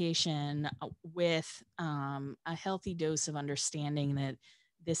education with a healthy dose of understanding that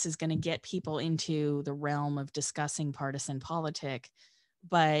this is going to get people into the realm of discussing partisan politic.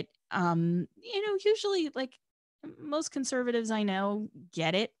 But, usually, like, most conservatives I know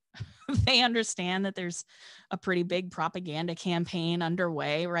get it. They understand that there's a pretty big propaganda campaign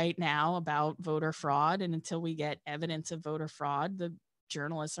underway right now about voter fraud. And until we get evidence of voter fraud, the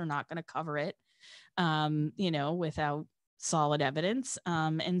journalists are not going to cover it, without solid evidence.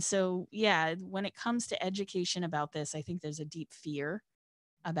 And so, yeah, when it comes to education about this, I think there's a deep fear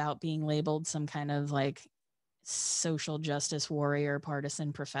about being labeled some kind of like social justice warrior,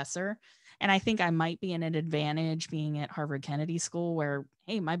 partisan professor. And I think I might be in an advantage being at Harvard Kennedy School where,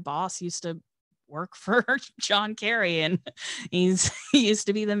 hey, my boss used to work for John Kerry and he used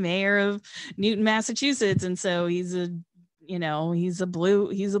to be the mayor of Newton, Massachusetts. And so he's a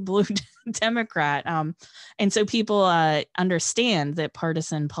blue Democrat. And so people understand that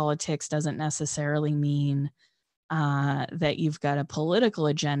partisan politics doesn't necessarily mean that you've got a political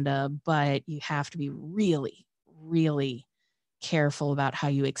agenda, but you have to be really, really careful about how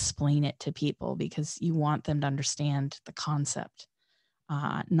you explain it to people because you want them to understand the concept,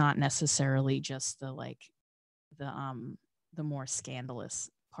 not necessarily just the more scandalous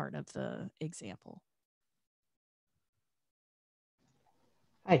part of the example.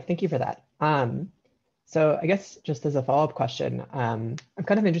 Hi, thank you for that. So I guess just as a follow-up question, I'm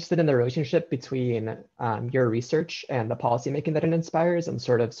kind of interested in the relationship between your research and the policymaking that it inspires and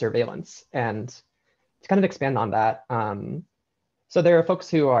sort of surveillance. And to kind of expand on that, so there are folks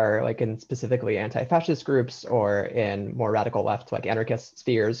who are like in specifically anti-fascist groups or in more radical left, like anarchist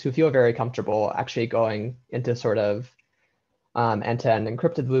spheres, who feel very comfortable actually going into sort of end-to-end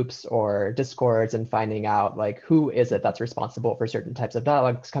encrypted loops or discords and finding out like who is it that's responsible for certain types of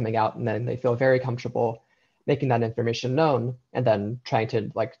dialogues coming out, and then they feel very comfortable making that information known and then trying to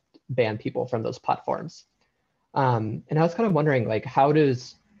like ban people from those platforms. And I was kind of wondering, like, how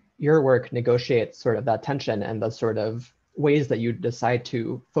does your work negotiate sort of that tension and the sort of ways that you decide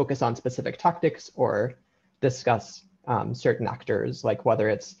to focus on specific tactics or discuss certain actors, like whether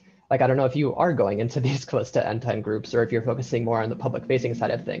it's like, I don't know if you are going into these close to end-to-end groups or if you're focusing more on the public facing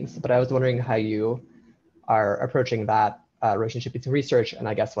side of things, but I was wondering how you are approaching that relationship between research and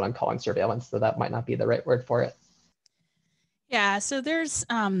I guess what I'm calling surveillance, though that might not be the right word for it. Yeah, so there's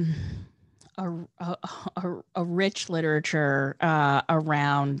a rich literature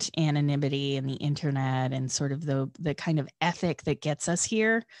around anonymity and the internet and sort of the kind of ethic that gets us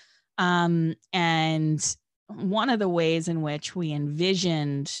here. And one of the ways in which we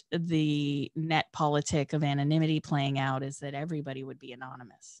envisioned the net politic of anonymity playing out is that everybody would be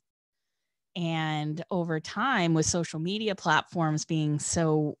anonymous. And over time, with social media platforms being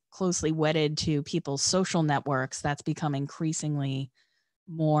so closely wedded to people's social networks, that's become increasingly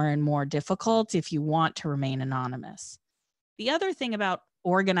more and more difficult if you want to remain anonymous. The other thing about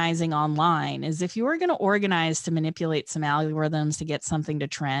organizing online is if you are going to organize to manipulate some algorithms to get something to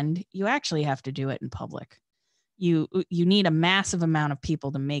trend, you actually have to do it in public. You need a massive amount of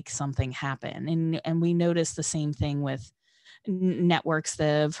people to make something happen. And we notice the same thing with networks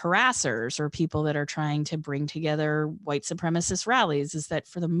of harassers or people that are trying to bring together white supremacist rallies, is that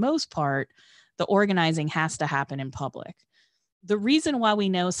for the most part, the organizing has to happen in public. The reason why we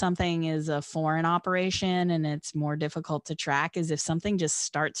know something is a foreign operation and it's more difficult to track is if something just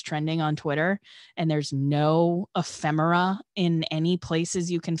starts trending on Twitter and there's no ephemera in any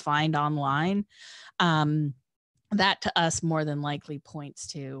places you can find online, that to us more than likely points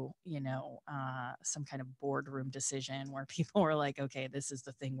to, some kind of boardroom decision where people were like, okay, this is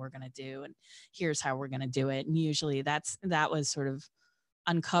the thing we're going to do and here's how we're going to do it. And usually that was sort of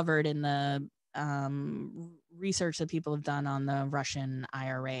uncovered in the research that people have done on the Russian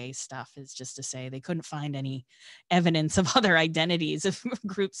IRA stuff, is just to say they couldn't find any evidence of other identities of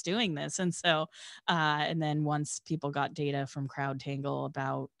groups doing this. And so, and then once people got data from CrowdTangle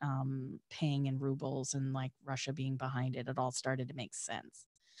about paying in rubles and like Russia being behind it, it all started to make sense.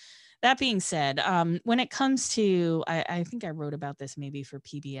 That being said, when it comes to, I think I wrote about this maybe for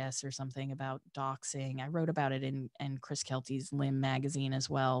PBS or something about doxing. I wrote about it in Chris Kelty's Limb magazine as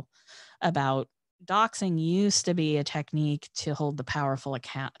well, about doxing used to be a technique to hold the powerful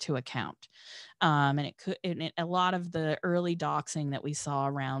to account. And a lot of the early doxing that we saw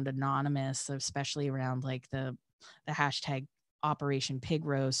around anonymous, especially around like the hashtag Operation Pig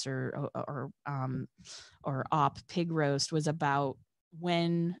Roast or Op Pig Roast, was about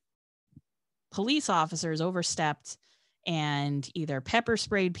when police officers overstepped and either pepper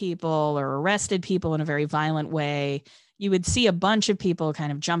sprayed people or arrested people in a very violent way, you would see a bunch of people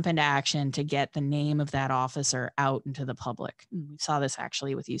kind of jump into action to get the name of that officer out into the public. We saw this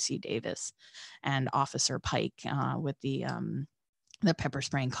actually with UC Davis and Officer Pike with the pepper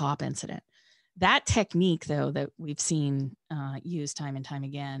spraying cop incident. That technique, though, that we've seen used time and time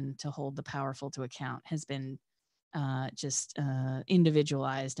again to hold the powerful to account has been just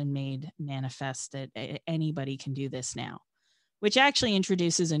individualized and made manifest that anybody can do this now, which actually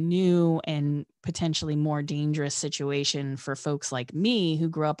introduces a new and potentially more dangerous situation for folks like me who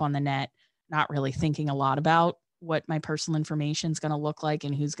grew up on the net, not really thinking a lot about what my personal information is going to look like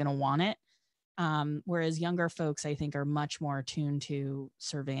and who's going to want it. Whereas younger folks, I think, are much more attuned to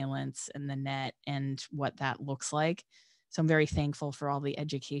surveillance and the net and what that looks like. So I'm very thankful for all the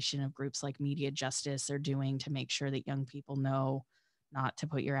education of groups like Media Justice are doing to make sure that young people know not to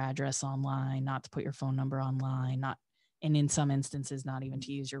put your address online, not to put your phone number online, and in some instances, not even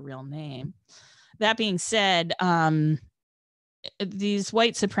to use your real name. That being said, these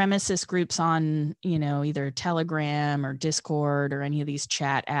white supremacist groups on, either Telegram or Discord or any of these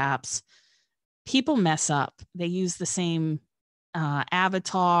chat apps, people mess up. They use the same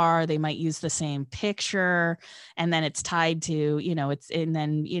avatar, they might use the same picture, and then it's tied to,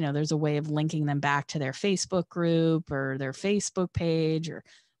 there's a way of linking them back to their Facebook group or their Facebook page, or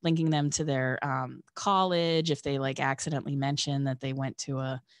linking them to their college if they accidentally mention that they went to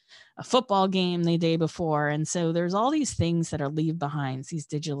a football game the day before. And so there's all these things that are leave behinds, these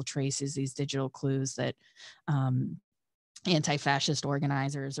digital traces, these digital clues that anti-fascist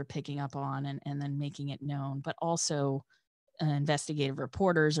organizers are picking up on and then making it known, but also investigative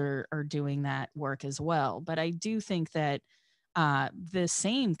reporters are doing that work as well. But I do think that the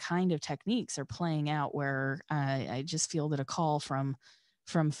same kind of techniques are playing out where I just fielded a call from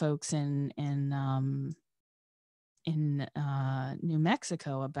folks in New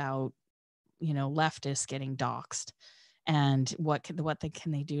Mexico about, leftists getting doxxed and what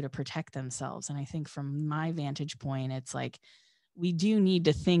can they do to protect themselves. And I think from my vantage point, it's we do need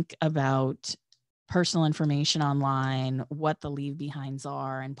to think about personal information online, what the leave behinds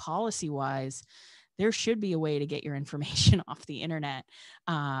are, and policy wise, there should be a way to get your information off the internet,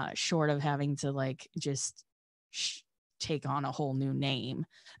 short of having to just take on a whole new name.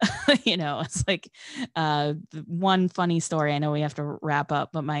 It's one funny story. I know we have to wrap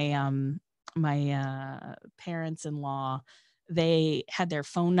up, but my parents-in-law, they had their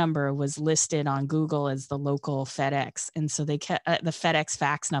phone number was listed on Google as the local FedEx. And so they kept the FedEx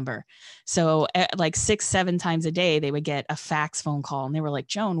fax number. So 6-7 times a day, they would get a fax phone call and they were like,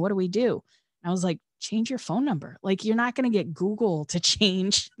 Joan, what do we do? And I was like, change your phone number. You're not going to get Google to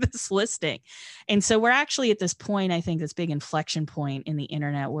change this listing. And so we're actually at this point, I think this big inflection point in the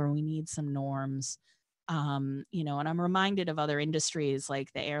internet where we need some norms. And I'm reminded of other industries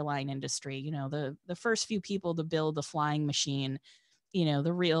like the airline industry, the first few people to build the flying machine,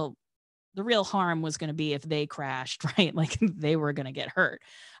 the real harm was going to be if they crashed, right? They were going to get hurt.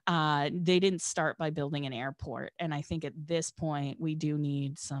 They didn't start by building an airport. And I think at this point, we do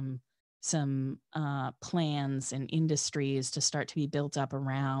need some plans and industries to start to be built up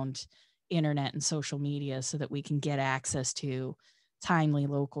around internet and social media so that we can get access to timely,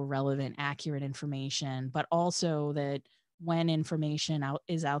 local, relevant, accurate information, but also that when information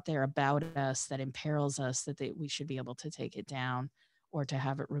is out there about us that imperils us, that we should be able to take it down or to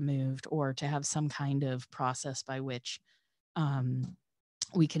have it removed or to have some kind of process by which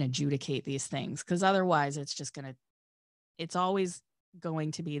we can adjudicate these things. Because otherwise it's always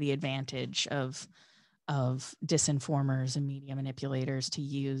going to be the advantage of disinformers and media manipulators to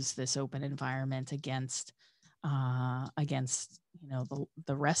use this open environment against the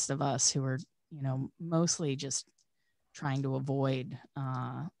rest of us who are mostly just trying to avoid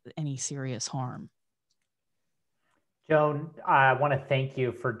any serious harm. Joan, I want to thank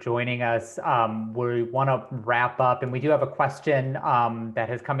you for joining us. We want to wrap up, and we do have a question that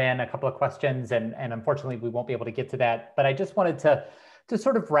has come in, a couple of questions, and unfortunately we won't be able to get to that. But I just wanted to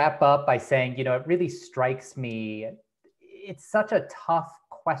sort of wrap up by saying, it really strikes me, it's such a tough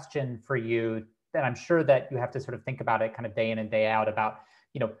question for you that I'm sure that you have to sort of think about it kind of day in and day out about,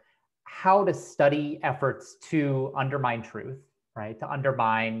 how to study efforts to undermine truth, right? To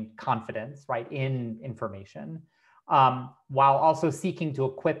undermine confidence, right, in information. While also seeking to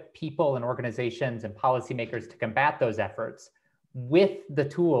equip people and organizations and policymakers to combat those efforts with the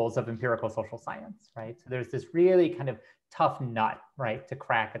tools of empirical social science, right? So there's this really kind of tough nut, right, to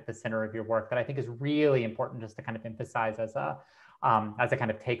crack at the center of your work that I think is really important just to kind of emphasize as a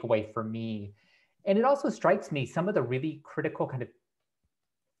kind of takeaway for me. And it also strikes me some of the really critical kind of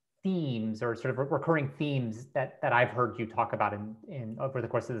themes or sort of recurring themes that I've heard you talk about in over the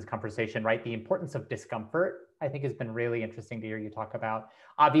course of this conversation, right? The importance of discomfort, I think, has been really interesting to hear you talk about.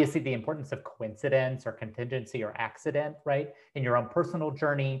 Obviously, the importance of coincidence or contingency or accident, right? In your own personal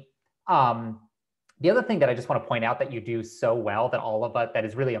journey. The other thing that I just want to point out that you do so well, that all of us, that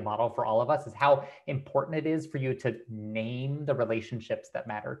is really a model for all of us, is how important it is for you to name the relationships that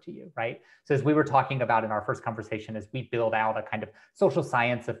matter to you, right? So as we were talking about in our first conversation, as we build out a kind of social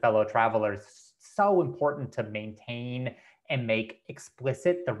science of fellow travelers, so important to maintain and make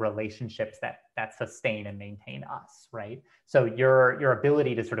explicit the relationships that sustain and maintain us, right? So your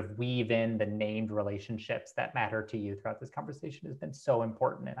ability to sort of weave in the named relationships that matter to you throughout this conversation has been so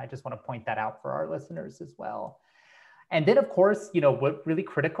important. And I just want to point that out for our listeners as well. And then, of course, what really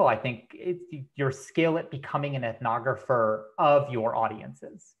critical, I think, is your skill at becoming an ethnographer of your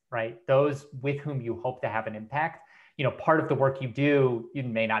audiences, right? Those with whom you hope to have an impact. Part of the work you do, you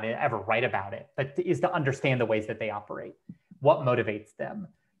may not ever write about it, but is to understand the ways that they operate, what motivates them,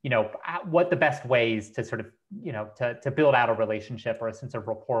 what the best ways to sort of, to build out a relationship or a sense of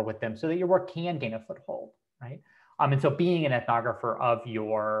rapport with them so that your work can gain a foothold, right? And so being an ethnographer of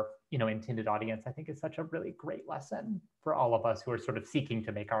your, intended audience, I think is such a really great lesson for all of us who are sort of seeking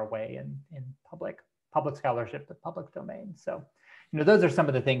to make our way in public scholarship, the public domain. So, those are some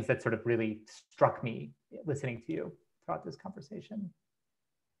of the things that sort of really struck me listening to you throughout this conversation.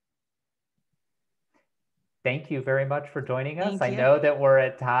 Thank you very much for joining us. I know that we're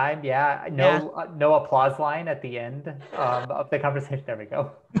at time. Yeah, no applause line at the end of the conversation. There we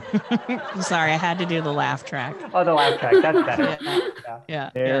go. I'm sorry, I had to do the laugh track. Oh, the laugh track, that's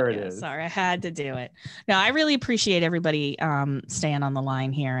better. There it is. Sorry, I had to do it. No, I really appreciate everybody staying on the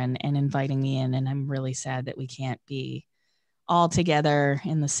line here and inviting me in. And I'm really sad that we can't be all together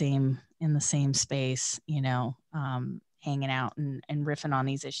in the same space, hanging out and riffing on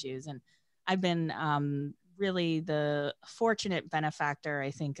these issues. And I've been really the fortunate benefactor, I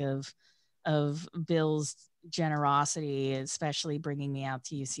think, of Bill's generosity, especially bringing me out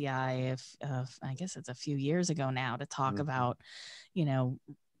to UCI. I guess it's a few years ago now, to talk about,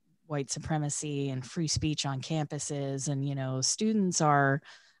 white supremacy and free speech on campuses. And students are,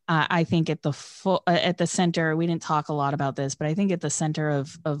 I think, at the center. We didn't talk a lot about this, but I think at the center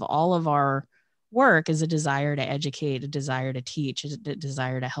of all of our work is a desire to educate, a desire to teach, a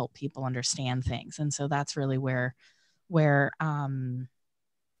desire to help people understand things. And so that's really where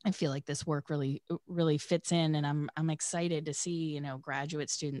I feel like this work really fits in. And I'm excited to see, graduate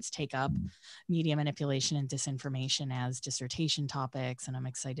students take up media manipulation and disinformation as dissertation topics. And I'm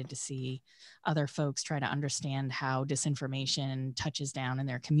excited to see other folks try to understand how disinformation touches down in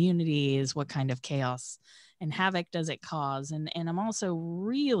their communities, what kind of chaos and havoc does it cause. And I'm also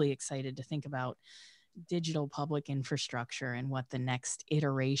really excited to think about digital public infrastructure and what the next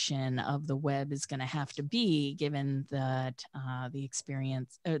iteration of the web is going to have to be, given that the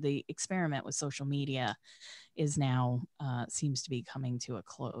experiment with social media is now seems to be coming to a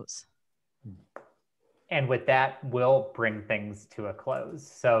close. And with that, we'll bring things to a close.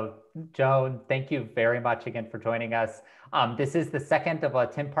 So Joan, thank you very much again for joining us. This is the second of a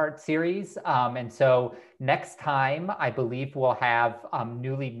 10-part series. And so next time, I believe we'll have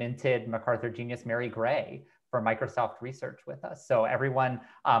newly minted MacArthur genius Mary Gray for Microsoft Research with us. So everyone,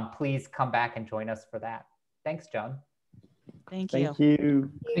 please come back and join us for that. Thanks, Joan. Thank you. Thank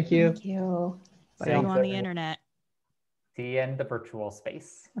you. Thank you. Thank you. See you on the internet. See you in the virtual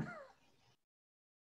space.